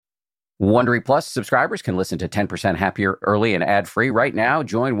Wondery Plus subscribers can listen to 10% Happier early and ad-free right now.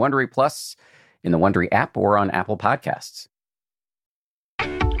 Join Wondery Plus in the Wondery app or on Apple Podcasts.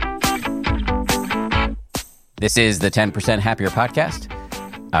 This is the 10% Happier podcast.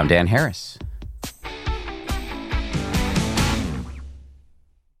 I'm Dan Harris.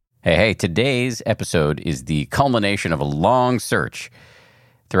 Hey, today's episode is the culmination of a long search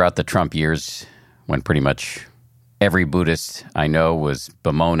throughout the Trump years when pretty much every Buddhist I know was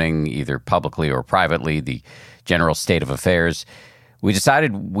bemoaning, either publicly or privately, the general state of affairs. We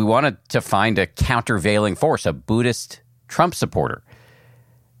decided we wanted to find a countervailing force, a Buddhist Trump supporter.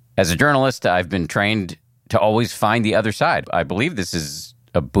 As a journalist, I've been trained to always find the other side. I believe this is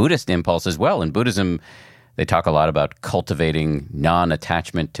a Buddhist impulse as well. In Buddhism, they talk a lot about cultivating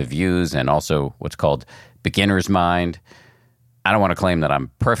non-attachment to views and also what's called beginner's mind. I don't want to claim that I'm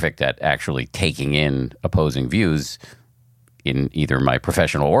perfect at actually taking in opposing views in either my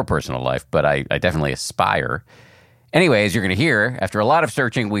professional or personal life, but I definitely aspire. Anyway, as you're going to hear, after a lot of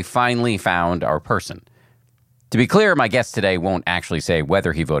searching, we finally found our person. To be clear, my guest today won't actually say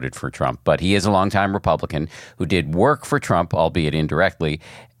whether he voted for Trump, but he is a longtime Republican who did work for Trump, albeit indirectly,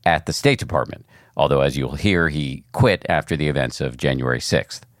 at the State Department, although, as you'll hear, he quit after the events of January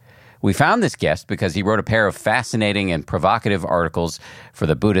 6th. We found this guest because he wrote a pair of fascinating and provocative articles for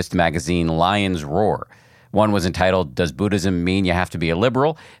the Buddhist magazine Lion's Roar. One was entitled, "Does Buddhism Mean You Have to Be a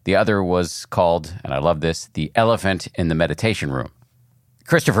Liberal?" The other was called, and I love this, "The Elephant in the Meditation Room."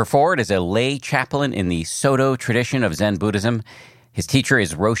 Christopher Ford is a lay chaplain in the Soto tradition of Zen Buddhism. His teacher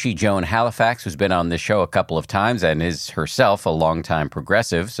is Roshi Joan Halifax, who's been on this show a couple of times and is herself a longtime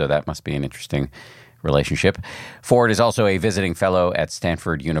progressive, so that must be an interesting relationship. Ford is also a visiting fellow at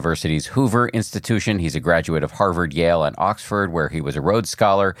Stanford University's Hoover Institution. He's a graduate of Harvard, Yale, and Oxford, where he was a Rhodes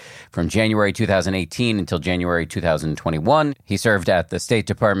Scholar from January 2018 until January 2021. He served at the State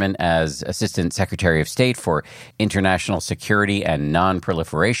Department as Assistant Secretary of State for International Security and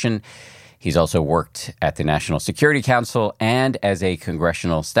Non-Proliferation. He's also worked at the National Security Council and as a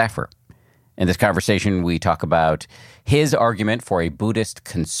congressional staffer. In this conversation, we talk about his argument for a Buddhist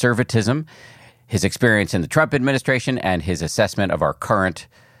conservatism, his experience in the Trump administration, and his assessment of our current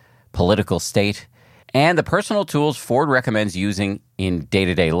political state, and the personal tools Ford recommends using in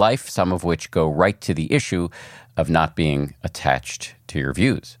day-to-day life, some of which go right to the issue of not being attached to your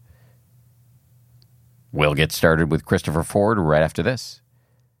views. We'll get started with Christopher Ford right after this.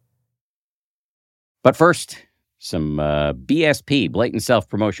 But first, some BSP, blatant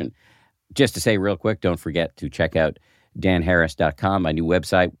self-promotion. Just to say real quick, don't forget to check out danharris.com, my new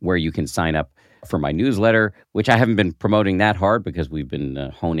website, where you can sign up for my newsletter, which I haven't been promoting that hard because we've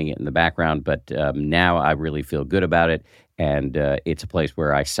been honing it in the background, but now I really feel good about it, and it's a place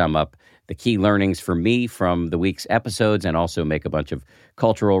where I sum up the key learnings for me from the week's episodes and also make a bunch of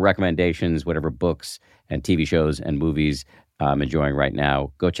cultural recommendations, whatever books and TV shows and movies I'm enjoying right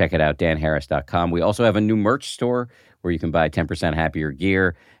now. Go check it out, danharris.com. We also have a new merch store where you can buy 10% Happier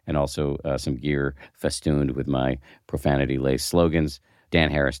gear and also some gear festooned with my profanity-laced slogans,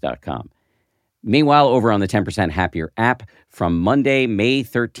 danharris.com. Meanwhile, over on the 10% Happier app, from Monday, May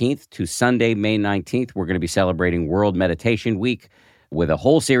 13th to Sunday, May 19th, we're going to be celebrating World Meditation Week with a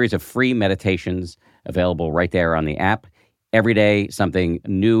whole series of free meditations available right there on the app. Every day, something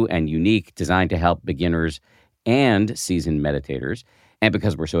new and unique designed to help beginners and seasoned meditators. And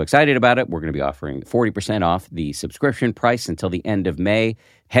because we're so excited about it, we're going to be offering 40% off the subscription price until the end of May.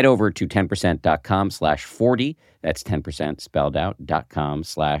 Head over to 10%.com/40. That's 10% spelled out,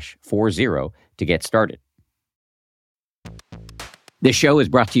 .com/40 to get started. This show is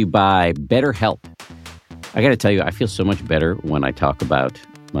brought to you by BetterHelp. I got to tell you, I feel so much better when I talk about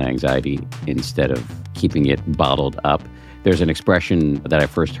my anxiety instead of keeping it bottled up. There's an expression that I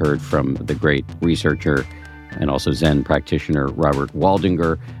first heard from the great researcher and also Zen practitioner Robert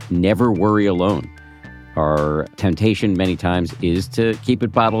Waldinger, never worry alone. Our temptation many times is to keep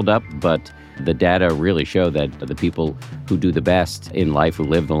it bottled up, but the data really show that the people who do the best in life, who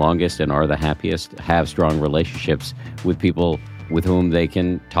live the longest and are the happiest, have strong relationships with people with whom they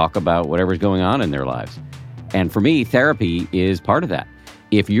can talk about whatever's going on in their lives. And for me, therapy is part of that.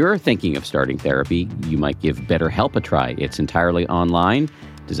 If you're thinking of starting therapy, you might give BetterHelp a try. It's entirely online,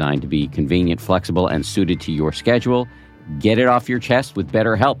 designed to be convenient, flexible, and suited to your schedule. Get it off your chest with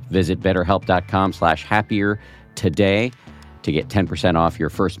BetterHelp. Visit betterhelp.com/happier today to get 10% off your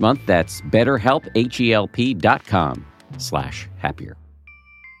first month. That's BetterHelp, HELP.com/happier.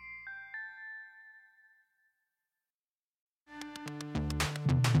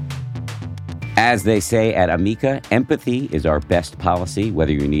 As they say at Amica, empathy is our best policy.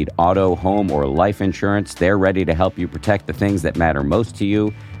 Whether you need auto, home, or life insurance, they're ready to help you protect the things that matter most to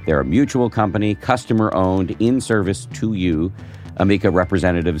you. They're a mutual company, customer-owned, in service to you. Amica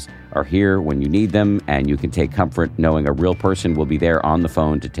representatives are here when you need them, and you can take comfort knowing a real person will be there on the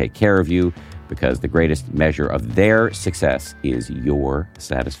phone to take care of you, because the greatest measure of their success is your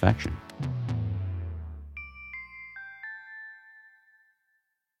satisfaction.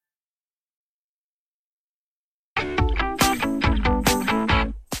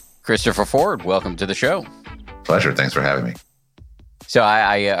 Christopher Ford, welcome to the show. Pleasure. Thanks for having me. So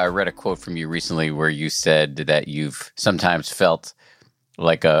I read a quote from you recently where you said that you've sometimes felt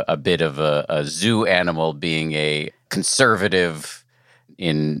like a bit of a zoo animal, being a conservative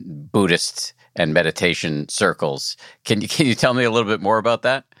in Buddhist and meditation circles. Can you tell me a little bit more about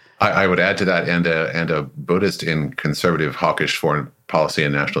that? I would add to that, and a Buddhist in conservative, hawkish foreign policy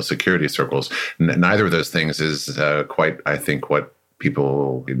and national security circles. Neither of those things is quite, I think, what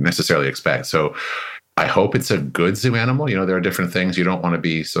people necessarily expect. So I hope it's a good zoo animal. You know, there are different things. You don't want to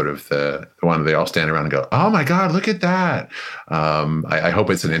be sort of the one they all stand around and go, oh my God, look at that. I hope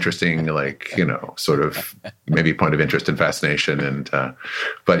it's an interesting, sort of maybe point of interest and fascination.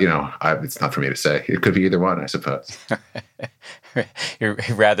 But it's not for me to say. It could be either one, I suppose. You'd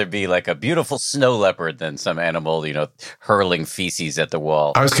rather be like a beautiful snow leopard than some animal, hurling feces at the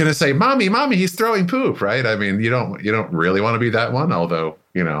wall. I was going to say, mommy, he's throwing poop, right? I mean, you don't really want to be that one, although,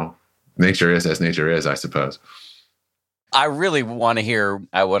 nature is as nature is, I suppose. I really want to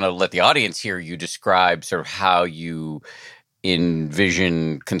let the audience hear you describe sort of how you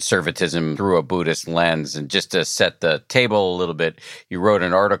envision conservatism through a Buddhist lens. And just to set the table a little bit, you wrote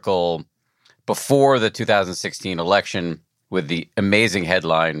an article before the 2016 election with the amazing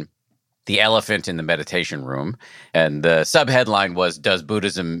headline, "The Elephant in the Meditation Room." And the subheadline was, "Does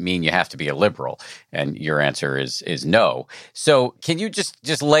Buddhism mean you have to be a liberal?" And your answer is no. So can you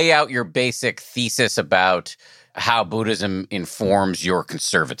just lay out your basic thesis about how Buddhism informs your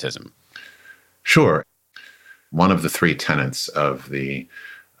conservatism? Sure. One of the three tenets of the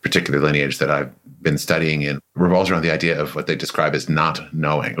particular lineage that I've been studying in revolves around the idea of what they describe as not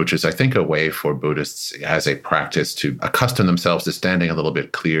knowing, which is, I think, a way for Buddhists as a practice to accustom themselves to standing a little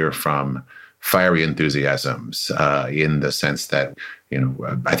bit clear from fiery enthusiasms, in the sense that,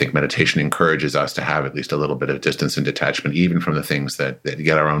 I think meditation encourages us to have at least a little bit of distance and detachment, even from the things that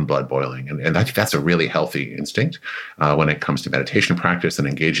get our own blood boiling. And I think that's a really healthy instinct when it comes to meditation practice and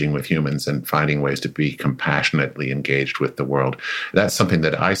engaging with humans and finding ways to be compassionately engaged with the world. That's something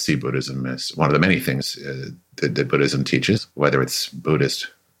that I see Buddhism as one of the many things that Buddhism teaches, whether it's Buddhist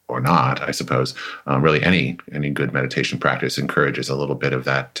or not, I suppose. Really, any good meditation practice encourages a little bit of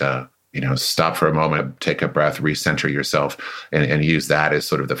that. Stop for a moment, take a breath, recenter yourself, and use that as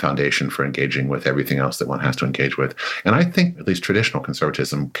sort of the foundation for engaging with everything else that one has to engage with. And I think at least traditional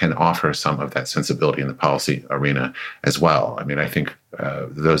conservatism can offer some of that sensibility in the policy arena as well. I mean, I think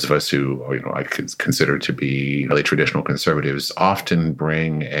those of us who, I consider to be really traditional conservatives often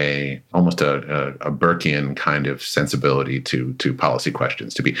bring almost a Burkean kind of sensibility to policy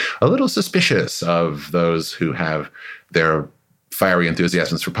questions, to be a little suspicious of those who have their fiery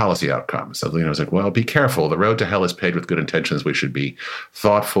enthusiasms for policy outcomes. So, it's like, well, be careful. The road to hell is paved with good intentions. We should be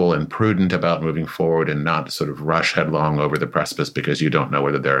thoughtful and prudent about moving forward and not sort of rush headlong over the precipice because you don't know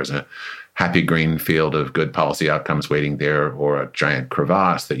whether there is a happy green field of good policy outcomes waiting there or a giant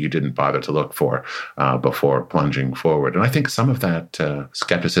crevasse that you didn't bother to look for before plunging forward. And I think some of that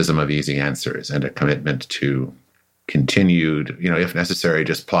skepticism of easy answers and a commitment to continued, if necessary,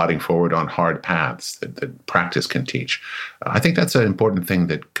 just plodding forward on hard paths that practice can teach. I think that's an important thing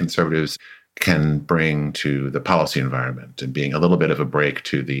that conservatives can bring to the policy environment, and being a little bit of a break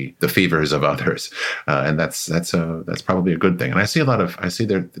to the fevers of others. And that's probably a good thing. And I see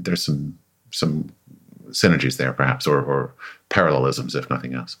there's some synergies there, perhaps, or parallelisms, if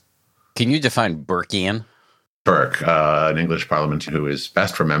nothing else. Can you define Burkean? Burke, an English parliament who is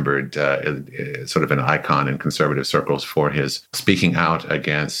best remembered, sort of an icon in conservative circles for his speaking out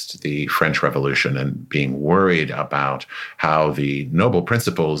against the French Revolution and being worried about how the noble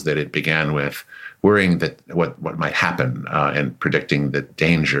principles that it began with, worrying that what might happen and predicting the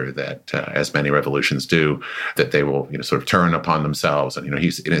danger that, as many revolutions do, that they will sort of turn upon themselves. And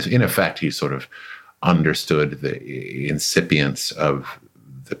he's in effect, he sort of understood the incipience of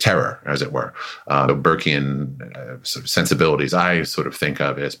the terror, as it were. The Burkean sort of sensibilities I sort of think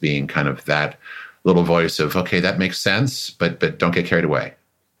of as being kind of that little voice of, okay, that makes sense, but don't get carried away.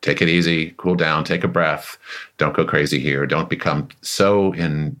 Take it easy, cool down, take a breath. Don't go crazy here. Don't become so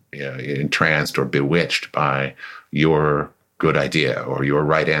entranced or bewitched by your good idea or your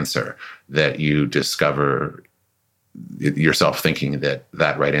right answer that you discover yourself thinking that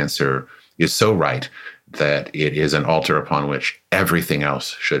right answer is so right that it is an altar upon which everything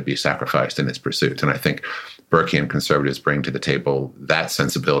else should be sacrificed in its pursuit. And I think Burkean conservatives bring to the table that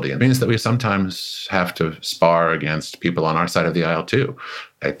sensibility. It means that we sometimes have to spar against people on our side of the aisle, too.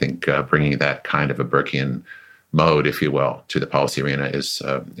 I think bringing that kind of a Burkean mode, if you will, to the policy arena is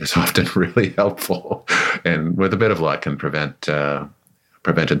often really helpful, and with a bit of luck can prevent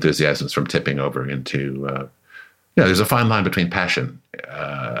enthusiasms from tipping over into. There's a fine line between passion,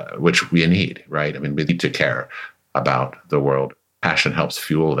 which we need, right? I mean, we need to care about the world. Passion helps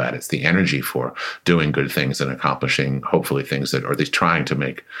fuel that. It's the energy for doing good things and accomplishing, hopefully, things that, or at least trying to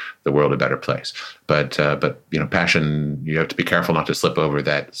make the world a better place. But passion, you have to be careful not to slip over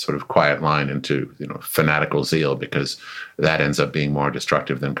that sort of quiet line into, fanatical zeal, because that ends up being more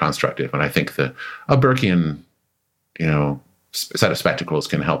destructive than constructive. And I think a Burkean, set of spectacles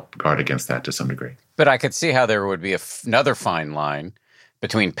can help guard against that to some degree. But I could see how there would be another fine line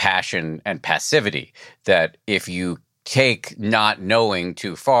between passion and passivity, that if you take not knowing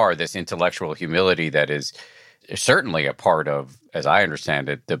too far, this intellectual humility that is certainly a part of, as I understand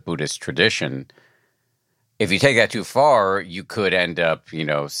it, the Buddhist tradition, if you take that too far, you could end up,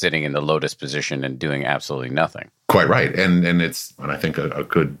 sitting in the lotus position and doing absolutely nothing. Quite right. And I think a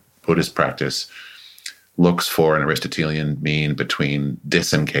good Buddhist practice looks for an Aristotelian mean between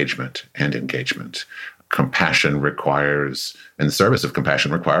disengagement and engagement. Compassion requires, and the service of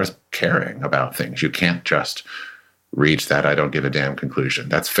compassion requires caring about things. You can't just reach that I don't give a damn conclusion.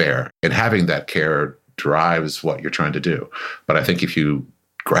 That's fair. And having that care drives what you're trying to do. But I think if you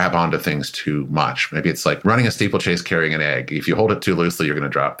grab onto things too much, maybe it's like running a steeplechase carrying an egg. If you hold it too loosely, you're going to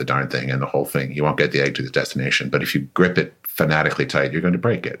drop the darn thing and the whole thing. You won't get the egg to the destination. But if you grip it fanatically tight, you're going to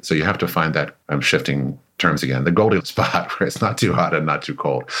break it. So you have to find that, I'm shifting terms again, the Goldilocks spot where it's not too hot and not too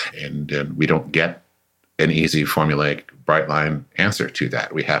cold. And we don't get an easy formulaic bright line answer to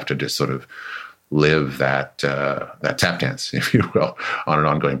that. We have to just sort of live that tap dance, if you will, on an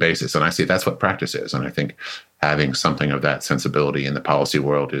ongoing basis. And I see that's what practice is. And I think having something of that sensibility in the policy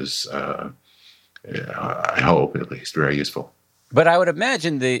world is, I hope at least, very useful. But I would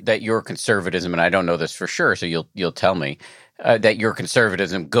imagine that your conservatism, and I don't know this for sure, so you'll tell me, that your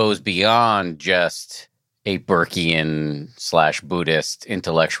conservatism goes beyond just a Burkean/Buddhist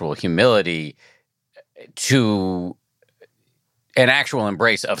intellectual humility to an actual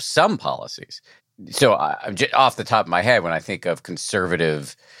embrace of some policies. So off the top of my head, when I think of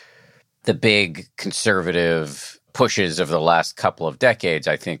the big conservative pushes of the last couple of decades,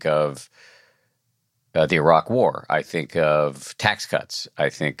 I think of the Iraq War. I think of tax cuts. I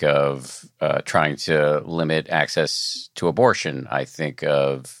think of trying to limit access to abortion. I think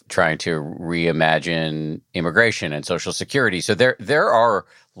of trying to reimagine immigration and Social Security. So there are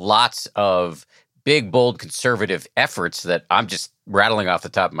lots of big, bold conservative efforts that I'm just rattling off the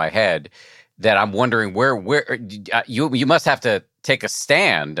top of my head that I'm wondering where you must have to take a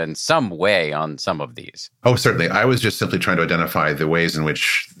stand in some way on some of these. Oh, certainly. I was just simply trying to identify the ways in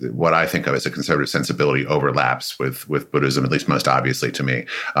which what I think of as a conservative sensibility overlaps with Buddhism, at least most obviously to me.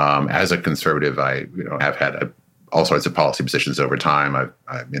 As a conservative, I have had all sorts of policy positions over time.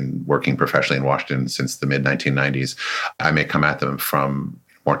 I've been working professionally in Washington since the mid-1990s. I may come at them from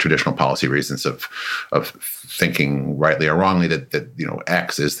more traditional policy reasons of thinking rightly or wrongly that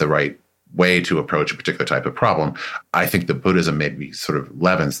X is the right way to approach a particular type of problem. I think that Buddhism maybe sort of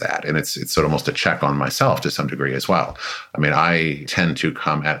leavens that, and it's sort of almost a check on myself to some degree as well. I mean, I tend to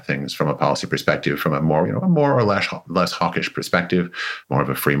come at things from a policy perspective, from a more or less hawkish perspective, more of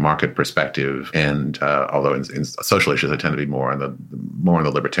a free market perspective. And although in social issues, I tend to be more on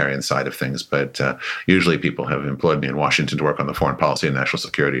the libertarian side of things. But usually, people have employed me in Washington to work on the foreign policy and national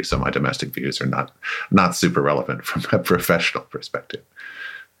security, so my domestic views are not super relevant from a professional perspective.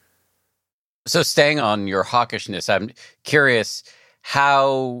 So staying on your hawkishness, I'm curious,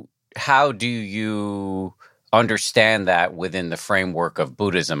 how do you understand that within the framework of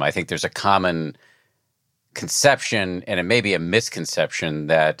Buddhism? I think there's a common conception, and it may be a misconception,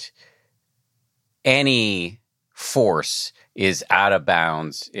 that any force is out of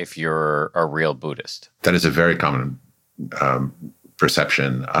bounds if you're a real Buddhist. That is a very common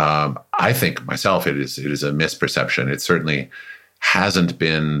perception. I think myself it is a misperception. It certainly hasn't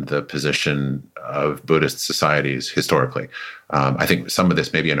been the position of Buddhist societies historically. I think some of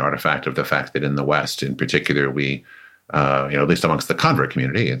this may be an artifact of the fact that in the West, in particular, we, at least amongst the convert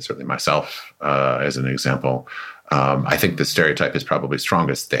community, and certainly myself as an example, I think the stereotype is probably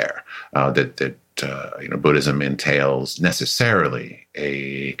strongest there, that Buddhism entails necessarily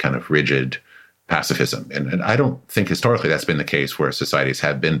a kind of rigid pacifism. And I don't think historically that's been the case where societies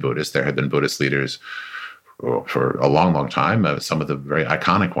have been Buddhist. There have been Buddhist leaders for a long, long time, some of the very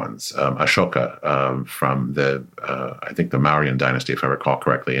iconic ones. Ashoka from I think the Mauryan dynasty, if I recall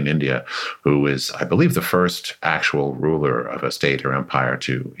correctly, in India, who is, I believe, the first actual ruler of a state or empire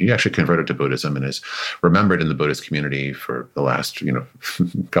he actually converted to Buddhism and is remembered in the Buddhist community for the last,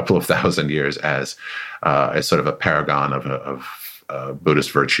 couple of thousand years as sort of a paragon of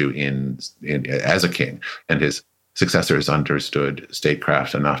Buddhist virtue as a king. And his successors understood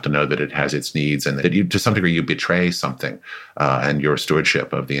statecraft enough to know that it has its needs, and that to some degree you betray something and your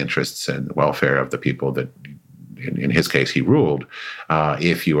stewardship of the interests and welfare of the people that, in his case, he ruled,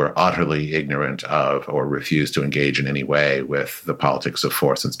 if you are utterly ignorant of or refuse to engage in any way with the politics of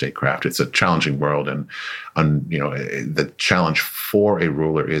force and statecraft. It's a challenging world, and the challenge for a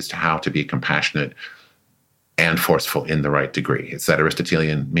ruler is how to be compassionate and forceful in the right degree. It's that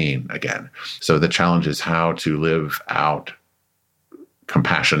Aristotelian mean again. So the challenge is how to live out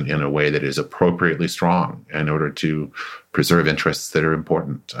compassion in a way that is appropriately strong in order to preserve interests that are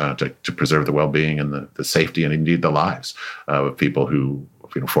important, to preserve the well-being and the safety and indeed the lives of people who,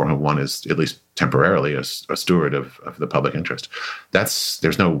 for whom one is at least temporarily a steward of the public interest.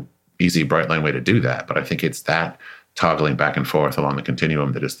 There's no easy, bright line way to do that, but I think it's that toggling back and forth along the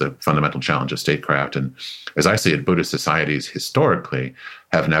continuum that is the fundamental challenge of statecraft. And as I see it, Buddhist societies historically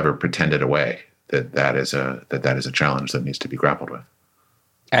have never pretended away that is a challenge that needs to be grappled with.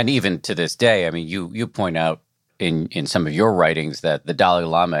 And even to this day, I mean, you point out in some of your writings that the Dalai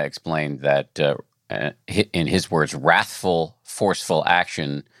Lama explained that, in his words, wrathful, forceful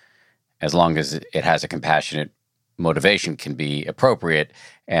action, as long as it has a compassionate motivation, can be appropriate.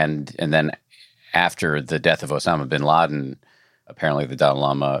 And then after the death of Osama bin Laden, apparently the Dalai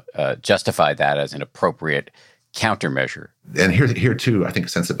Lama justified that as an appropriate countermeasure. And here too, I think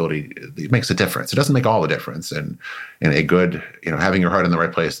sensibility, it makes a difference. It doesn't make all the difference. And in a good, having your heart in the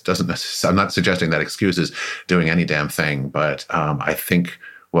right place I'm not suggesting that excuses doing any damn thing, but I think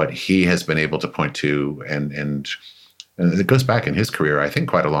what he has been able to point to, and it goes back in his career, I think,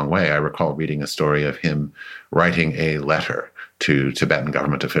 quite a long way. I recall reading a story of him writing a letter to Tibetan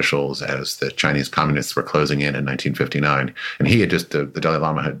government officials as the Chinese communists were closing in 1959. And he had the Dalai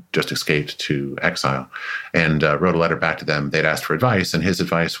Lama had just escaped to exile and wrote a letter back to them. They'd asked for advice, and his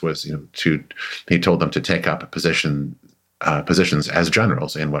advice was, he told them to take up positions as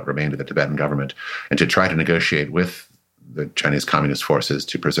generals in what remained of the Tibetan government and to try to negotiate with the Chinese communist forces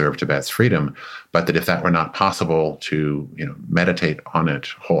to preserve Tibet's freedom, but that if that were not possible, to meditate on it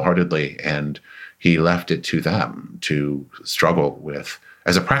wholeheartedly. And he left it to them to struggle with,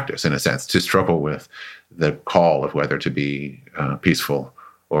 as a practice in a sense, to struggle with the call of whether to be peaceful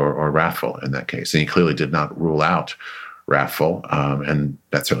or wrathful in that case. And he clearly did not rule out wrathful, and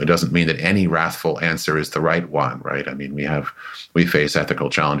that certainly doesn't mean that any wrathful answer is the right one, right? I mean, we face ethical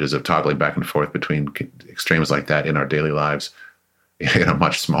challenges of toggling back and forth between extremes like that in our daily lives in a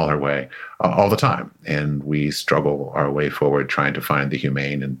much smaller way all the time. And we struggle our way forward trying to find the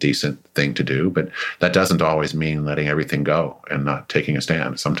humane and decent thing to do. But that doesn't always mean letting everything go and not taking a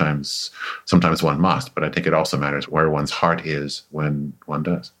stand. Sometimes one must, but I think it also matters where one's heart is when one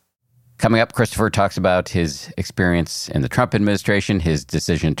does. Coming up, Christopher talks about his experience in the Trump administration, his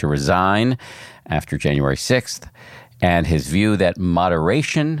decision to resign after January 6th, and his view that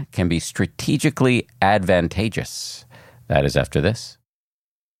moderation can be strategically advantageous. That is after this.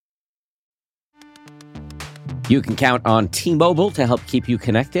 You can count on T-Mobile to help keep you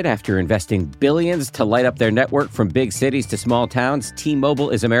connected after investing billions to light up their network from big cities to small towns. T-Mobile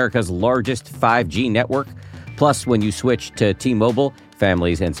is America's largest 5G network. Plus, when you switch to T-Mobile,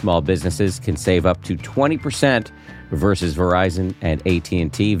 families and small businesses can save up to 20% versus Verizon and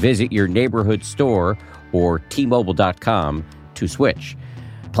AT&T. Visit your neighborhood store or T-Mobile.com to switch.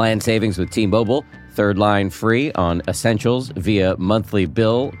 Plan savings with T-Mobile. Third line free on essentials via monthly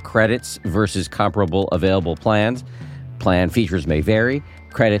bill credits versus comparable available plans. Plan features may vary.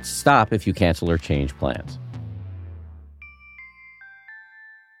 Credits stop if you cancel or change plans.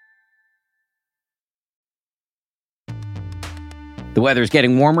 The weather is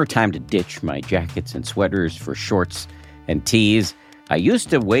getting warmer. Time to ditch my jackets and sweaters for shorts and tees. I used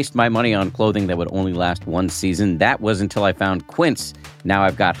to waste my money on clothing that would only last one season. That was until I found Quince. Now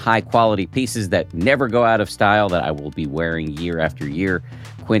I've got high-quality pieces that never go out of style that I will be wearing year after year.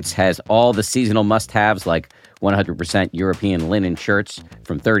 Quince has all the seasonal must-haves like 100% European linen shirts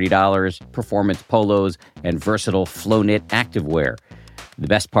from $30, performance polos, and versatile flow-knit activewear. The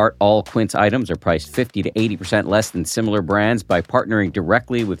best part, all Quince items are priced 50 to 80% less than similar brands. By partnering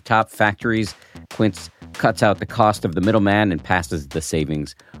directly with top factories, Quince cuts out the cost of the middleman and passes the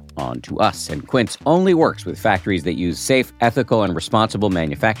savings on to us. And Quince only works with factories that use safe, ethical, and responsible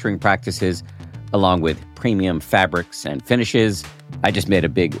manufacturing practices. along with premium fabrics and finishes. I just made a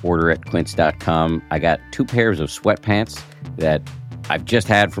big order at quince.com. I got 2 pairs of sweatpants that I've just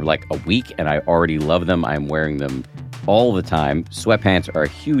had for like a week, and I already love them. I'm wearing them all the time. Sweatpants are a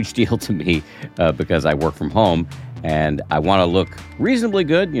huge deal to me because I work from home, and I want to look reasonably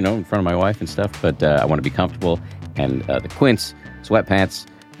good, in front of my wife and stuff, but I want to be comfortable, and the Quince sweatpants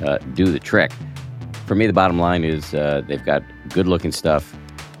do the trick. For me, the bottom line is they've got good-looking stuff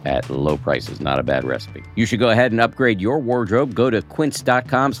at low prices. Not a bad recipe. You should go ahead and upgrade your wardrobe. Go to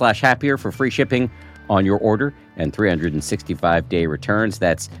quince.com/happier for free shipping on your order and 365-day returns.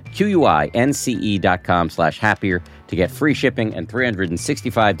 That's QUINCE.com/happier to get free shipping and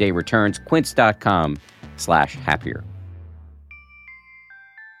 365-day returns. Quince.com/happier.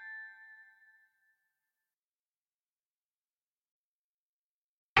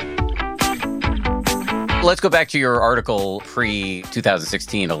 Let's go back to your article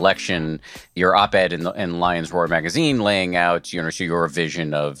pre-2016 election, your op-ed in Lion's Roar magazine laying out, your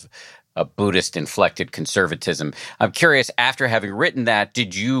vision of a Buddhist-inflected conservatism. I'm curious, after having written that,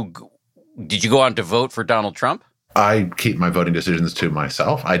 did you go on to vote for Donald Trump? I keep my voting decisions to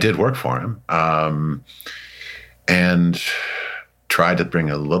myself. I did work for him and tried to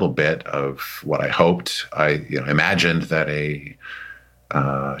bring a little bit of what I hoped. I imagined that a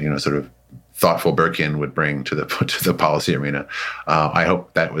sort of thoughtful Burkean would bring to the policy arena. I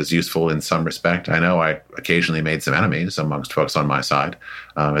hope that was useful in some respect. I know I occasionally made some enemies amongst folks on my side.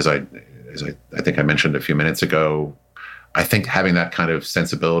 As I think I mentioned a few minutes ago, I think having that kind of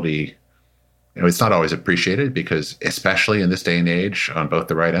sensibility, it's not always appreciated because, especially in this day and age, on both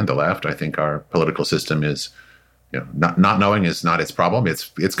the right and the left, I think our political system is, not knowing is not its problem. It's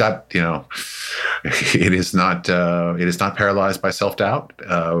got, it is not paralyzed by self-doubt.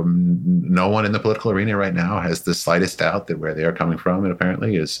 No one in the political arena right now has the slightest doubt that where they are coming from, and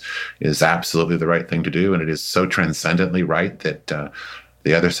apparently is absolutely the right thing to do. And it is so transcendently right that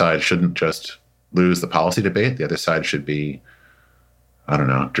the other side shouldn't just lose the policy debate. The other side should be,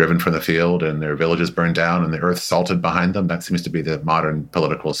 driven from the field and their villages burned down and the earth salted behind them. That seems to be the modern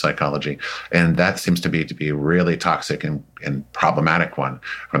political psychology. And that seems to be a really toxic and problematic one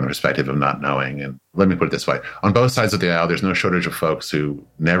from the perspective of not knowing. And let me put it this way. On both sides of the aisle, there's no shortage of folks who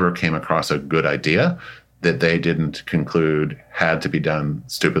never came across a good idea that they didn't conclude had to be done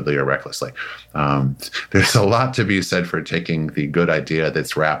stupidly or recklessly. There's a lot to be said for taking the good idea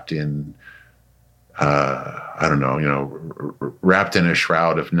that's wrapped in wrapped in a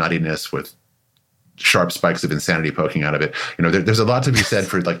shroud of nuttiness with sharp spikes of insanity poking out of it. There's a lot to be said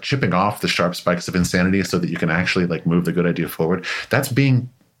for like chipping off the sharp spikes of insanity so that you can actually like move the good idea forward. That's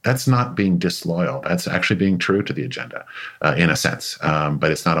not being disloyal. That's actually being true to the agenda in a sense, but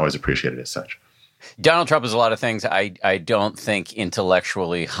it's not always appreciated as such. Donald Trump is a lot of things. I don't think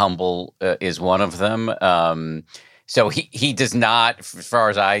intellectually humble is one of them. So he does not, as far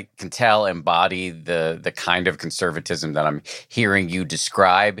as I can tell, embody the kind of conservatism that I'm hearing you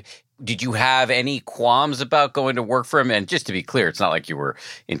describe. Did you have any qualms about going to work for him? And just to be clear, it's not like you were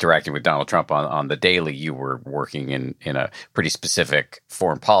interacting with Donald Trump on the daily. You were working in a pretty specific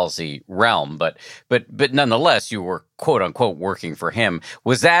foreign policy realm, but nonetheless, you were quote unquote working for him.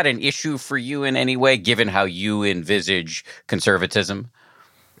 Was that an issue for you in any way, given how you envisage conservatism?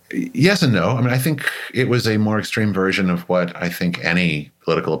 Yes and no. I mean, I think it was a more extreme version of what I think any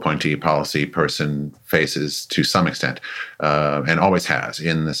political appointee policy person faces to some extent, and always has,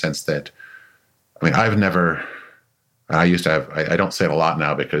 in the sense that, I mean, I used to have, I don't say it a lot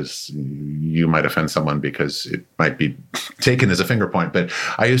now because you might offend someone because it might be taken as a finger point, but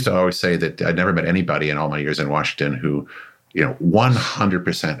I used to always say that I'd never met anybody in all my years in Washington who,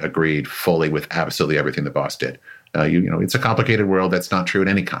 100% agreed fully with absolutely everything the boss did. It's a complicated world. That's not true in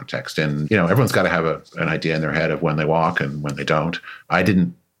any context. And, everyone's got to have an idea in their head of when they walk and when they don't. I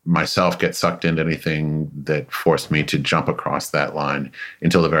didn't myself get sucked into anything that forced me to jump across that line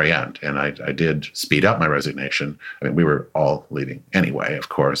until the very end. And I did speed up my resignation. I mean, we were all leaving anyway, of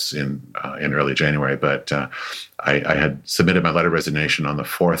course, in early January. But I had submitted my letter of resignation on the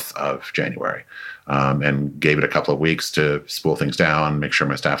 4th of January. And gave it a couple of weeks to spool things down, make sure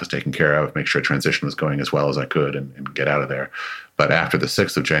my staff was taken care of, make sure transition was going as well as I could and get out of there. But after the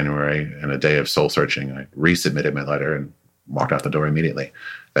 6th of January and a day of soul searching, I resubmitted my letter and walked out the door immediately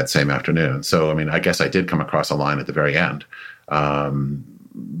that same afternoon. So, I mean, I guess I did come across a line at the very end.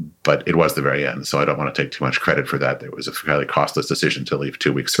 But it was the very end. So I don't want to take too much credit for that. It was a fairly costless decision to leave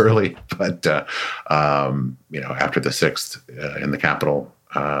 2 weeks early. But, after the 6th in the Capitol,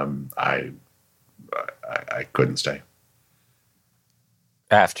 I couldn't stay.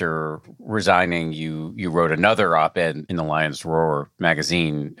 after resigning, you wrote another op-ed in the Lion's Roar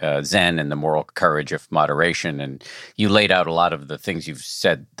magazine, Zen and the Moral Courage of Moderation. And you laid out a lot of the things you've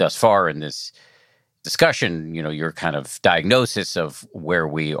said thus far in this discussion, your kind of diagnosis of where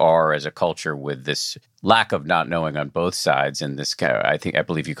we are as a culture with this lack of not knowing on both sides. And this, I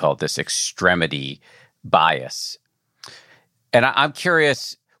believe you call it this extremity bias. And I'm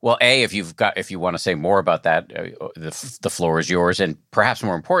curious, well, A, if you want to say more about that, the floor is yours. And perhaps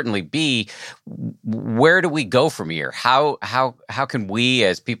more importantly, B, where do we go from here? How can we,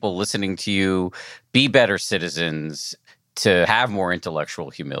 as people listening to you, be better citizens to have more intellectual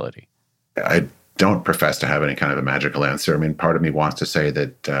humility? I don't profess to have any kind of a magical answer. I mean, part of me wants to say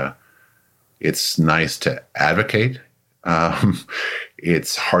that it's nice to advocate.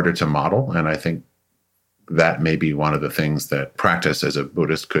 It's harder to model. And I think that may be one of the things that practice as a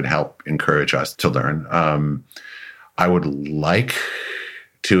Buddhist could help encourage us to learn. I would like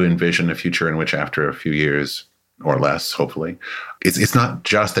to envision a future in which after a few years or less, hopefully, it's not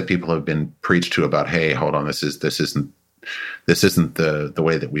just that people have been preached to about, hey, hold on, this isn't the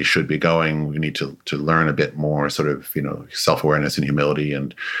way that we should be going. We need to learn a bit more sort of, self-awareness and humility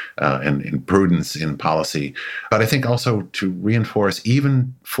and prudence in policy. But I think also to reinforce,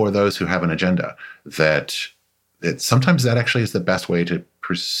 even for those who have an agenda, that sometimes that actually is the best way to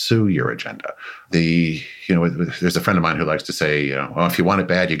pursue your agenda. There's a friend of mine who likes to say, well, if you want it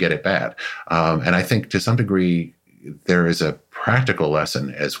bad, you get it bad. And I think to some degree, there is a practical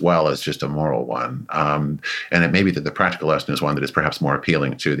lesson as well as just a moral one. And it may be that the practical lesson is one that is perhaps more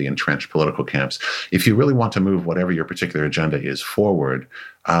appealing to the entrenched political camps. If you really want to move whatever your particular agenda is forward,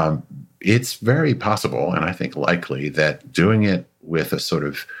 it's very possible, and I think likely, that doing it with a sort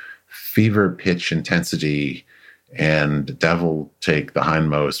of fever pitch intensity and devil take the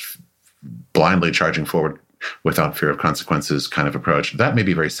hindmost, blindly charging forward without fear of consequences kind of approach, that may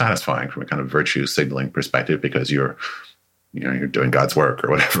be very satisfying from a kind of virtue signaling perspective because you're doing God's work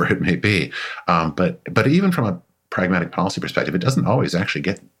or whatever it may be. But even from a pragmatic policy perspective, it doesn't always actually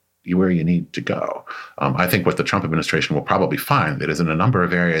get you where you need to go. I think what the Trump administration will probably find is in a number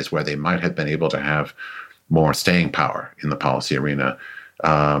of areas where they might have been able to have more staying power in the policy arena,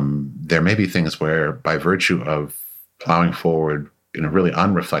 there may be things where by virtue of plowing forward in a really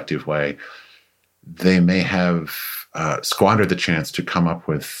unreflective way, they may have squandered the chance to come up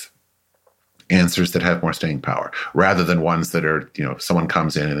with answers that have more staying power, rather than ones that are, someone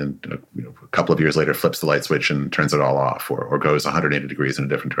comes in and a couple of years later flips the light switch and turns it all off, or goes 180 degrees in a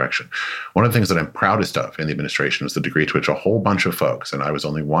different direction. One of the things that I'm proudest of in the administration was the degree to which a whole bunch of folks, and I was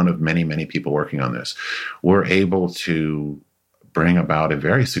only one of many, many people working on this, were able to bring about a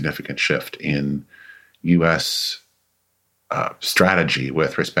very significant shift in U.S. Strategy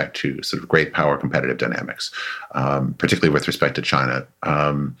with respect to sort of great power competitive dynamics, particularly with respect to China.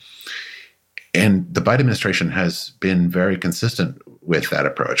 And the Biden administration has been very consistent with that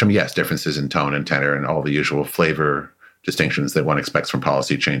approach. I mean, yes, differences in tone and tenor and all the usual flavor distinctions that one expects from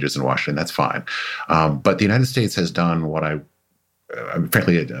policy changes in Washington, that's fine. But the United States has done what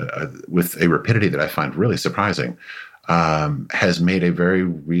frankly, with a rapidity that I find really surprising, has made a very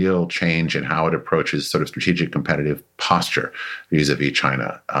real change in how it approaches sort of strategic competitive posture vis-a-vis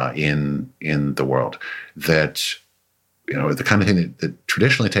China in the world. That, the kind of thing that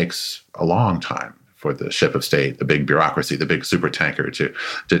traditionally takes a long time for the ship of state, the big bureaucracy, the big super tanker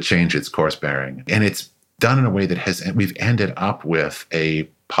to change its course bearing. And it's done in a way that we've ended up with a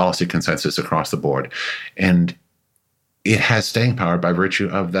policy consensus across the board. And it has staying power by virtue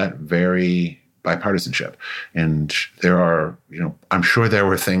of that very bipartisanship. And there are, I'm sure there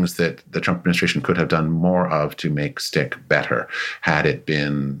were things that the Trump administration could have done more of to make stick better had it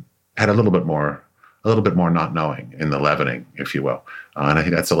had a little bit more not knowing in the leavening, if you will. And I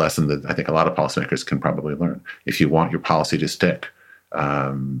think that's a lesson that I think a lot of policymakers can probably learn. If you want your policy to stick,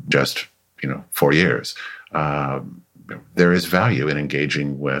 4 years, there is value in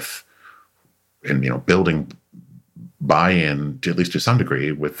engaging with, and building buy-in, at least to some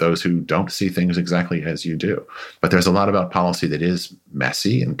degree, with those who don't see things exactly as you do. But there's a lot about policy that is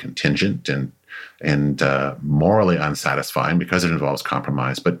messy and contingent and morally unsatisfying because it involves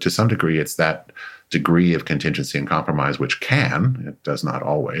compromise. But to some degree, it's that degree of contingency and compromise it does not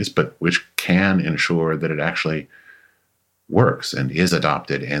always, but which can ensure that it actually works and is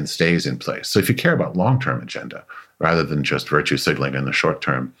adopted and stays in place. So if you care about long-term agenda, rather than just virtue signaling in the short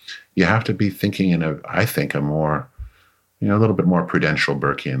term, you have to be thinking in a more, a little bit more prudential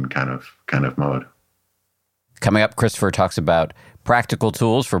Burkean kind of mode. Coming up, Christopher talks about practical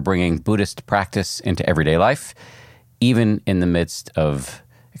tools for bringing Buddhist practice into everyday life, even in the midst of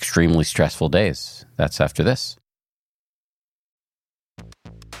extremely stressful days. That's after this.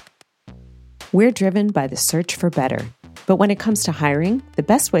 We're driven by the search for better. But when it comes to hiring, the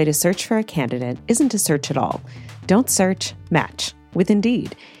best way to search for a candidate isn't to search at all. Don't search, match with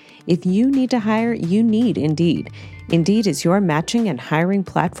Indeed. If you need to hire, you need Indeed. Indeed is your matching and hiring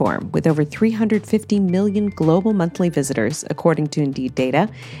platform with over 350 million global monthly visitors, according to Indeed data,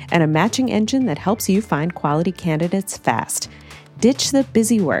 and a matching engine that helps you find quality candidates fast. Ditch the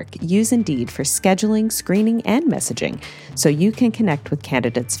busy work. Use Indeed for scheduling, screening, and messaging so you can connect with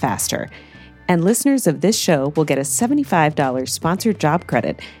candidates faster. And listeners of this show will get a $75 sponsored job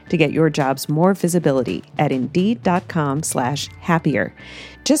credit to get your jobs more visibility at Indeed.com/happier.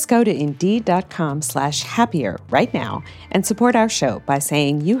 Just go to Indeed.com/happier right now and support our show by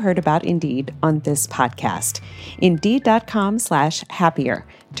saying you heard about Indeed on this podcast. Indeed.com/happier.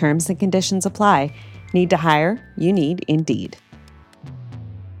 Terms and conditions apply. Need to hire? You need Indeed.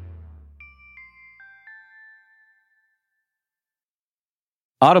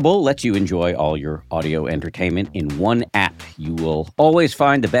 Audible lets you enjoy all your audio entertainment in one app. You will always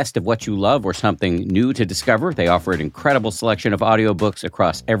find the best of what you love or something new to discover. They offer an incredible selection of audiobooks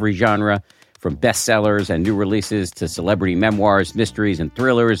across every genre, from bestsellers and new releases to celebrity memoirs, mysteries and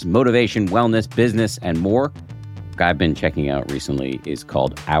thrillers, motivation, wellness, business, and more. What I've been checking out recently is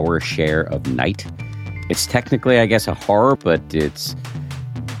called Our Share of Night. It's technically, I guess, a horror, but it's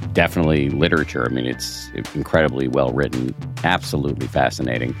definitely literature. I mean, it's incredibly well written, absolutely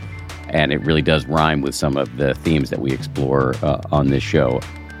fascinating, and it really does rhyme with some of the themes that we explore on this show.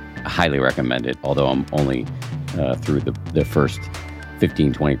 I highly recommend it, although I'm only through the first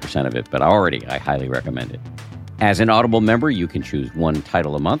 15-20% of it, but I highly recommend it. As an Audible member, you can choose one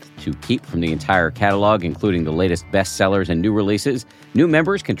title a month to keep from the entire catalog, including the latest bestsellers and new releases. New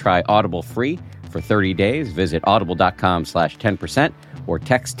members can try Audible free for 30 days. Visit audible.com/10%. or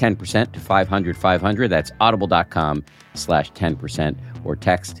text 10% to 500-500. That's audible.com/10%, or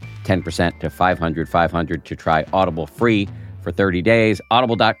text 10% to 500-500 to try Audible free for 30 days.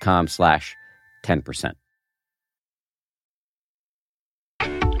 Audible.com/10%.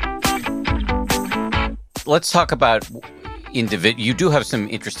 Let's talk about you do have some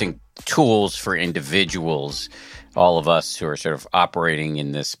interesting tools for individuals, all of us who are sort of operating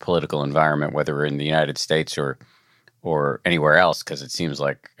in this political environment, whether we're in the United States or anywhere else, because it seems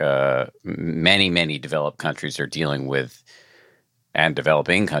like many developed countries are dealing with, and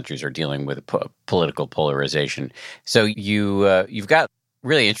developing countries are dealing with political polarization. So you've got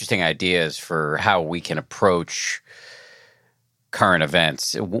really interesting ideas for how we can approach current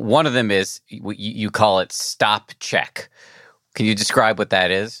events. One of them is, you call it stop check. Can you describe what that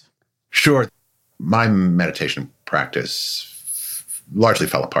is? Sure. My meditation practice largely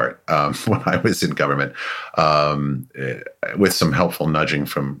fell apart when I was in government. With some helpful nudging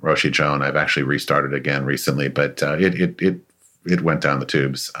from Roshi Joan, I've actually restarted again recently, but it went down the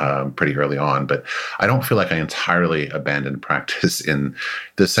tubes pretty early on. But I don't feel like I entirely abandoned practice, in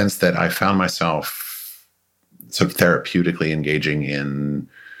the sense that I found myself sort of therapeutically engaging in,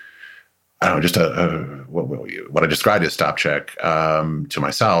 I don't know, just what I described as stop check to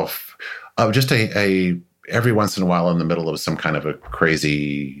myself, of just a every once in a while, in the middle of some kind of a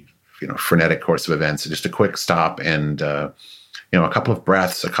crazy, frenetic course of events, just a quick stop and, a couple of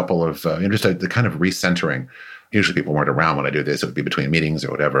breaths, a couple of, just the kind of recentering. Usually people weren't around when I do this. It would be between meetings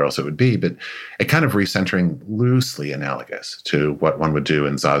or whatever else it would be, but a kind of recentering loosely analogous to what one would do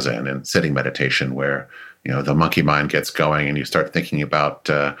in Zazen and sitting meditation, where, the monkey mind gets going and you start thinking about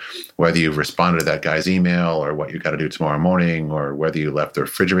whether you've responded to that guy's email, or what you got to do tomorrow morning, or whether you left the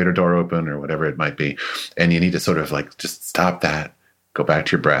refrigerator door open, or whatever it might be. And you need to sort of just stop that, go back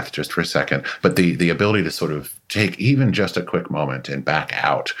to your breath just for a second. But the ability to sort of take even just a quick moment and back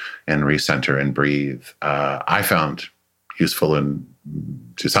out and recenter and breathe, I found useful,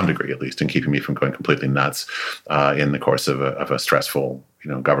 to some degree at least, in keeping me from going completely nuts in the course of a stressful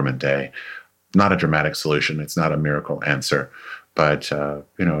government day. Not a dramatic solution. It's not a miracle answer, but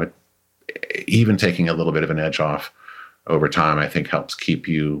even taking a little bit of an edge off over time, I think, helps keep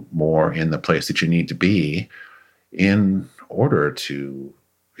you more in the place that you need to be in order to,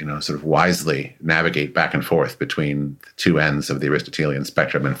 sort of wisely navigate back and forth between the two ends of the Aristotelian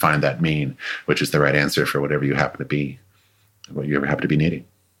spectrum and find that mean, which is the right answer for whatever you happen to be, what you ever happen to be needing.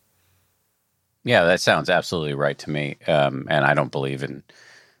 Yeah, that sounds absolutely right to me. And I don't believe in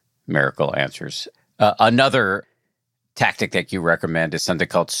miracle answers. Another tactic that you recommend is something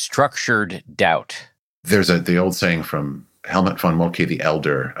called structured doubt. There's the old saying from Helmut von Moltke the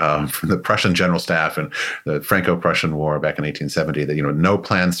Elder, from the Prussian General Staff in the Franco-Prussian War back in 1870, that no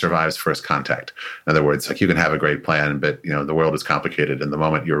plan survives first contact. In other words, you can have a great plan, but the world is complicated, and the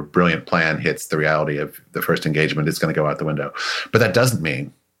moment your brilliant plan hits the reality of the first engagement, it's going to go out the window. But that doesn't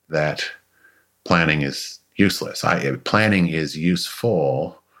mean that planning is useless. Planning is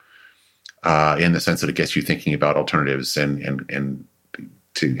useful in the sense that it gets you thinking about alternatives and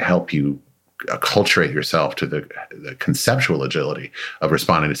to help you acculturate yourself to the conceptual agility of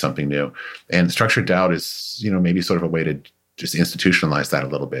responding to something new. And structured doubt is, maybe sort of a way to just institutionalize that a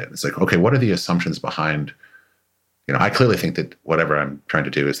little bit. It's like, okay, what are the assumptions behind, I clearly think that whatever I'm trying to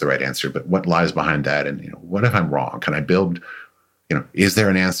do is the right answer, but what lies behind that? And, what if I'm wrong? Can I build, is there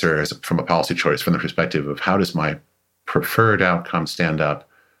an answer from a policy choice from the perspective of how does my preferred outcome stand up?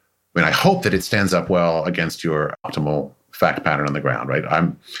 I hope that it stands up well against your optimal fact pattern on the ground, right?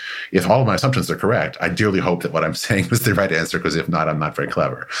 If all of my assumptions are correct, I dearly hope that what I'm saying is the right answer, because if not, I'm not very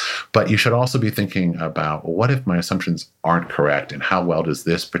clever. But you should also be thinking about, what if my assumptions aren't correct, and how well does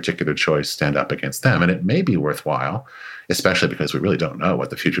this particular choice stand up against them? And it may be worthwhile, especially because we really don't know what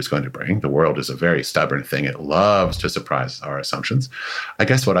the future is going to bring. The world is a very stubborn thing. It loves to surprise our assumptions. I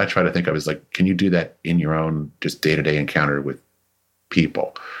guess what I try to think of is can you do that in your own just day-to-day encounter with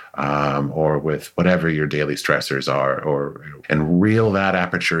people? Or with whatever your daily stressors are, and reel that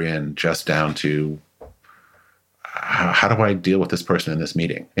aperture in just down to how do I deal with this person in this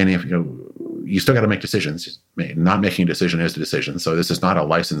meeting? And if you still got to make decisions. Not making a decision is a decision. So this is not a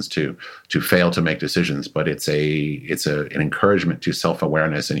license to fail to make decisions, but it's an encouragement to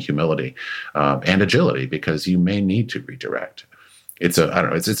self-awareness and humility and agility, because you may need to redirect. It's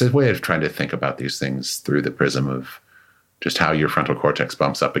a way of trying to think about these things through the prism of just how your frontal cortex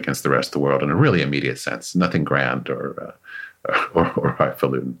bumps up against the rest of the world in a really immediate sense. Nothing grand or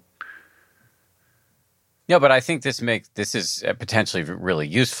highfalutin. No, but I think this is potentially really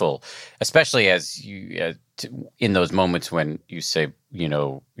useful, especially as you in those moments when you say,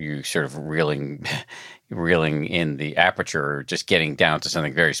 you sort of reeling in the aperture, or just getting down to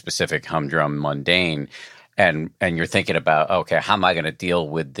something very specific, humdrum, mundane, and you're thinking about, okay, how am I going to deal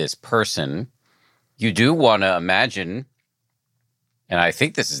with this person? You do want to imagine. And I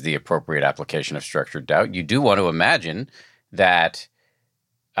think this is the appropriate application of structured doubt. You do want to imagine that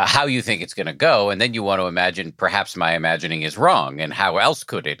how you think it's going to go, and then you want to imagine perhaps my imagining is wrong, and how else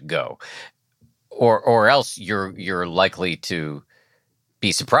could it go, or else you're likely to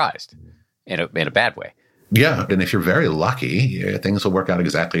be surprised in a bad way. Yeah, and if you're very lucky, things will work out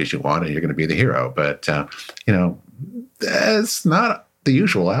exactly as you want, and you're going to be the hero. But that's not the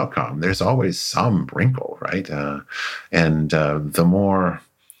usual outcome. There's always some wrinkle, right? And the more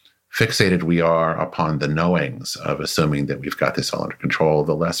fixated we are upon the knowings of assuming that we've got this all under control,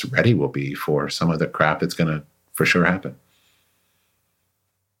 the less ready we'll be for some of the crap that's going to for sure happen.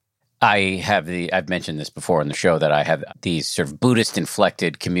 I've mentioned this before on the show, that I have these sort of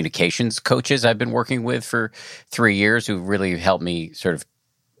Buddhist-inflected communications coaches I've been working with for 3 years, who really helped me sort of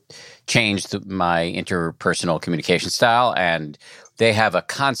change my interpersonal communication style. And they have a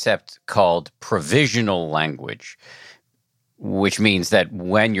concept called provisional language, which means that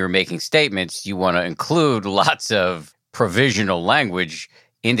when you're making statements, you want to include lots of provisional language,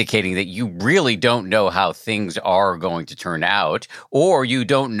 indicating that you really don't know how things are going to turn out, or you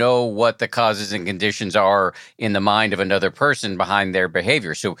don't know what the causes and conditions are in the mind of another person behind their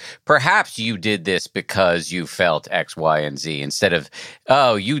behavior. So perhaps you did this because you felt X, Y, and Z, instead of,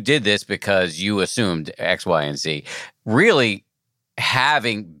 oh, you did this because you assumed X, Y, and Z. Really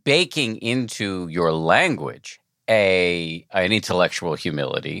baking into your language an intellectual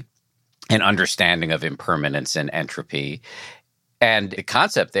humility, an understanding of impermanence and entropy. And the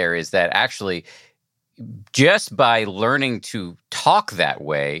concept there is that actually, just by learning to talk that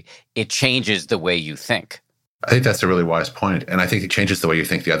way, it changes the way you think. I think that's a really wise point. And I think it changes the way you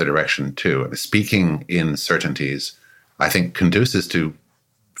think the other direction too. Speaking in certainties, I think, conduces to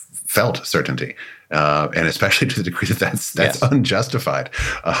felt certainty. And especially to the degree that that's yes. unjustified.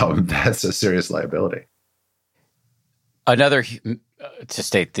 That's a serious liability. Another, to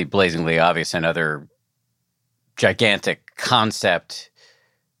state the blazingly obvious, another gigantic concept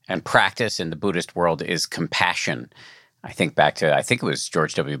and practice in the Buddhist world is compassion. I think it was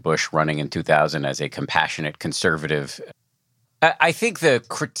George W. Bush running in 2000 as a compassionate conservative. I think the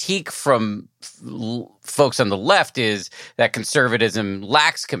critique from folks on the left is that conservatism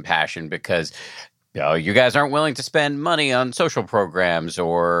lacks compassion because you guys aren't willing to spend money on social programs,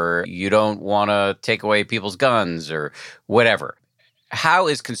 or you don't want to take away people's guns or whatever. How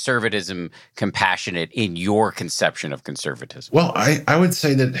is conservatism compassionate in your conception of conservatism? Well, I would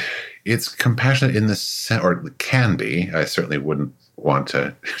say that it's compassionate in the sense, or can be. I certainly wouldn't want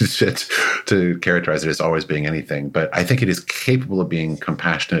to characterize it as always being anything, but I think it is capable of being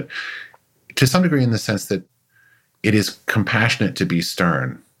compassionate to some degree, in the sense that it is compassionate to be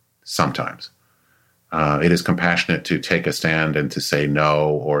stern sometimes. It is compassionate to take a stand and to say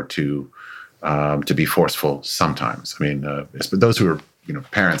no, or to to be forceful sometimes. I mean, but those who are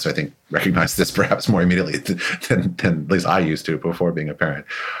parents, I think, recognize this perhaps more immediately than at least I used to before being a parent.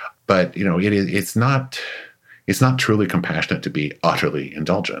 But it's not truly compassionate to be utterly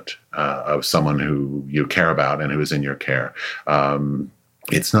indulgent of someone who you care about and who is in your care.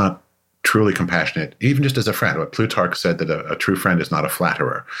 It's not truly compassionate, even just as a friend. What Plutarch said, that a true friend is not a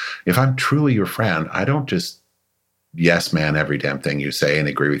flatterer. If I'm truly your friend, I don't just yes man every damn thing you say and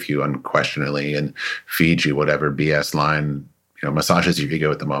agree with you unquestioningly and feed you whatever BS line massages your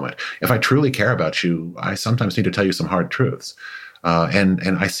ego at the moment. If I truly care about you, I sometimes need to tell you some hard truths.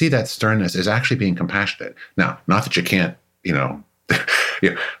 And I see that sternness as actually being compassionate. Now, not that you can't,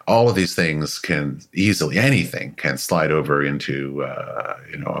 all of these things anything can slide over into,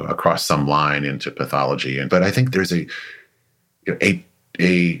 across some line into pathology. But I think there's a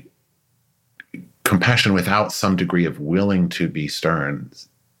compassion without some degree of willing to be stern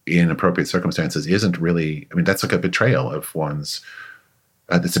in appropriate circumstances isn't really, that's like a betrayal of one's,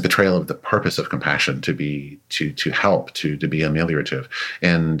 it's a betrayal of the purpose of compassion to help, to be ameliorative.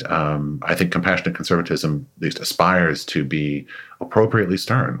 And I think compassionate conservatism at least aspires to be appropriately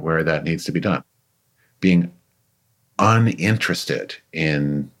stern where that needs to be done. Being uninterested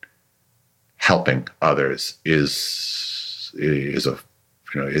in helping others is a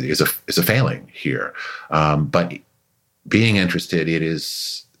failing here. But being interested, it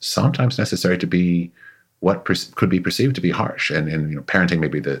is sometimes necessary to be what could be perceived to be harsh. And parenting may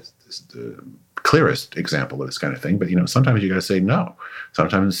be the clearest example of this kind of thing. But, sometimes you got to say no.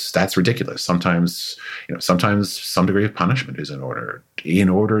 Sometimes that's ridiculous. Sometimes some degree of punishment is in order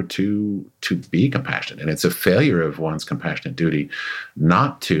to be compassionate. And it's a failure of one's compassionate duty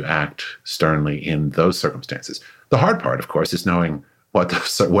not to act sternly in those circumstances. The hard part, of course, is knowing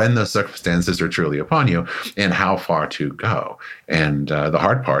when the circumstances are truly upon you and how far to go. And the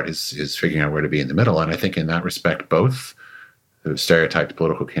hard part is figuring out where to be in the middle. And I think in that respect, both the stereotyped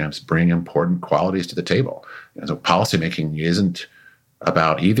political camps bring important qualities to the table. So policymaking isn't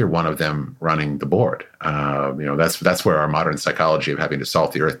about either one of them running the board. That's where our modern psychology of having to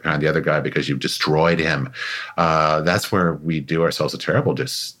salt the earth behind the other guy because you've destroyed him. That's where we do ourselves a terrible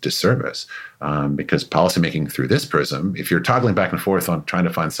disservice. Because policymaking through this prism, if you're toggling back and forth on trying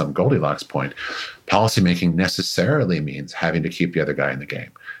to find some Goldilocks point, policymaking necessarily means having to keep the other guy in the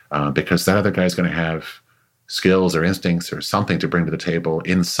game. Because that other guy is going to have skills or instincts or something to bring to the table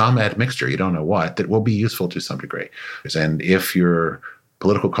in some admixture, you don't know what, that will be useful to some degree. And if your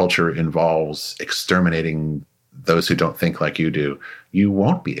political culture involves exterminating those who don't think like you do, you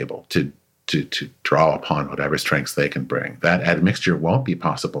won't be able to draw upon whatever strengths they can bring. That admixture won't be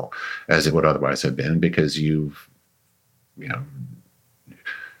possible as it would otherwise have been because you've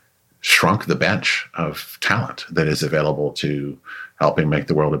shrunk the bench of talent that is available to helping make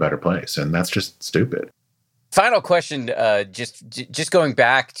the world a better place. And that's just stupid. Final question, just going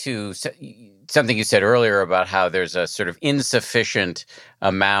back to something you said earlier about how there's a sort of insufficient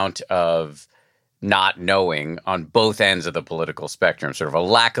amount of not knowing on both ends of the political spectrum, sort of a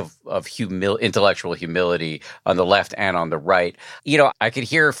lack of intellectual humility on the left and on the right. I could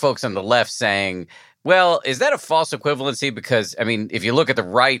hear folks on the left saying, well, is that a false equivalency? Because, if you look at the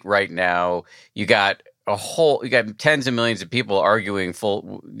right now, you got tens of millions of people arguing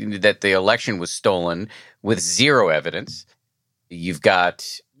that the election was stolen with zero evidence. You've got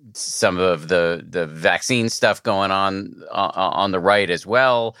some of the vaccine stuff going on the right as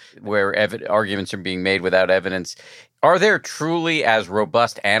well, where arguments are being made without evidence. Are there truly as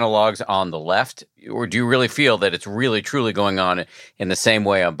robust analogs on the left, or do you really feel that it's really truly going on in the same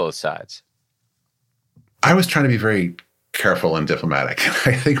way on both sides? I was trying to be very careful and diplomatic.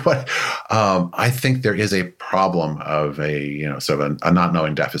 I think there is a problem of sort of a not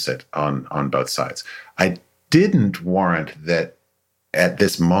knowing deficit on both sides. I didn't warrant that at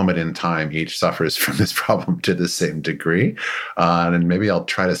this moment in time, each suffers from this problem to the same degree. And maybe I'll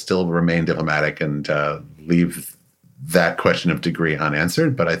try to still remain diplomatic and leave that question of degree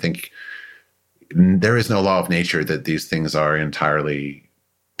unanswered. But I think there is no law of nature that these things are entirely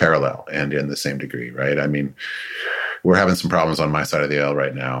parallel and in the same degree, right? We're having some problems on my side of the aisle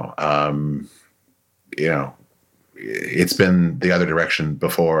right now. It's been the other direction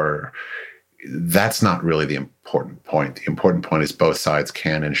before. That's not really the important point. The important point is both sides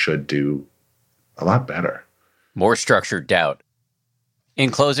can and should do a lot better. More structured doubt.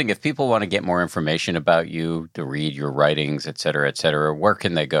 In closing, if people want to get more information about you, to read your writings, et cetera, where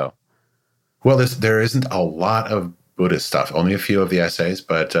can they go? Well, there isn't a lot of Buddhist stuff, only a few of the essays.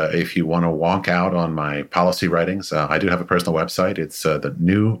 But if you want to wonk out on my policy writings, I do have a personal website. It's the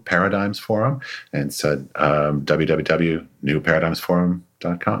New Paradigms Forum, and it's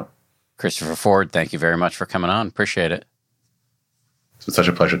www.newparadigmsforum.com. Christopher Ford, thank you very much for coming on. Appreciate it. It's such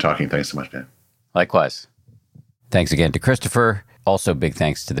a pleasure talking. Thanks so much, Dan. Likewise. Thanks again to Christopher. Also, big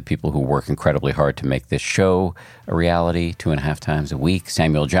thanks to the people who work incredibly hard to make this show a reality 2.5 times a week.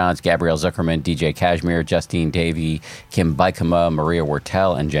 Samuel Johns, Gabrielle Zuckerman, DJ Kashmir, Justine Davey, Kim Bikama, Maria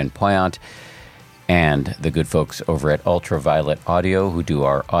Wortel, and Jen Poyant. And the good folks over at Ultraviolet Audio who do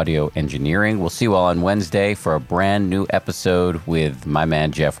our audio engineering. We'll see you all on Wednesday for a brand new episode with my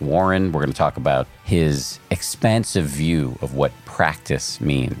man Jeff Warren. We're going to talk about his expansive view of what practice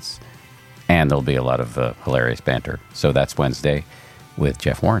means. And there'll be a lot of hilarious banter. So that's Wednesday with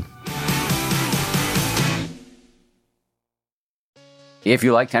Jeff Warren. If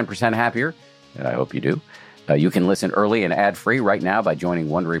you like 10% Happier, and I hope you do, you can listen early and ad-free right now by joining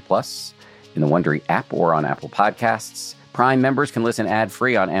Wondery Plus in the Wondery app or on Apple Podcasts. Prime members can listen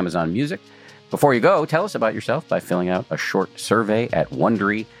ad-free on Amazon Music. Before you go, tell us about yourself by filling out a short survey at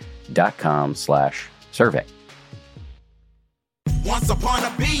Wondery.com/survey. Once upon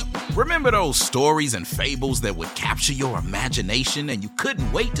a beat. Remember those stories and fables that would capture your imagination and you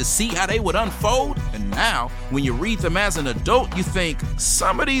couldn't wait to see how they would unfold? And now, when you read them as an adult, you think,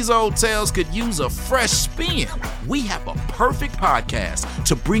 some of these old tales could use a fresh spin. We have a perfect podcast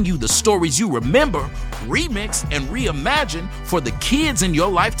to bring you the stories you remember, remix, and reimagine for the kids in your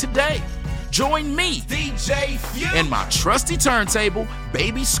life today. Join me, DJ Few, and my trusty turntable,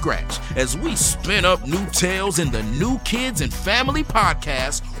 Baby Scratch, as we spin up new tales in the New Kids and Family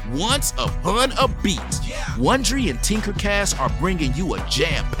podcast, Once Upon a Beat. Wondery and Tinkercast are bringing you a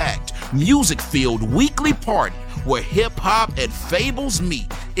jam-packed, music-filled weekly party where hip-hop and fables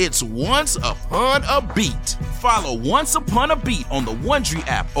meet. It's Once Upon a Beat. Follow Once Upon a Beat on the Wondery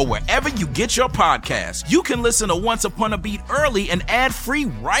app or wherever you get your podcasts. You can listen to Once Upon a Beat early and ad-free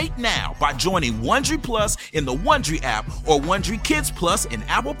right now by joining Wondery Plus in the Wondery app or Wondery Kids Plus in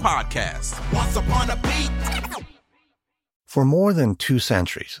Apple Podcasts. Once Upon a Beat. For more than 2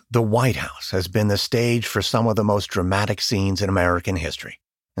 centuries, the White House has been the stage for some of the most dramatic scenes in American history.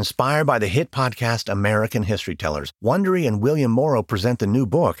 Inspired by the hit podcast American History Tellers, Wondery and William Morrow present the new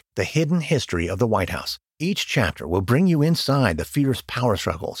book, The Hidden History of the White House. Each chapter will bring you inside the fierce power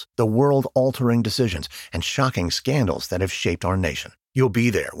struggles, the world-altering decisions, and shocking scandals that have shaped our nation. You'll be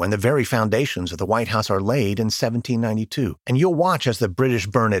there when the very foundations of the White House are laid in 1792, and you'll watch as the British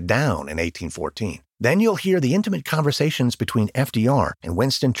burn it down in 1814. Then you'll hear the intimate conversations between FDR and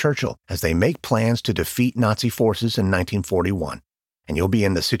Winston Churchill as they make plans to defeat Nazi forces in 1941. And you'll be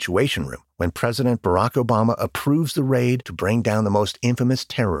in the Situation Room when President Barack Obama approves the raid to bring down the most infamous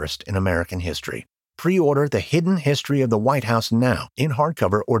terrorist in American history. Pre-order The Hidden History of the White House now in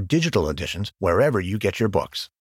hardcover or digital editions wherever you get your books.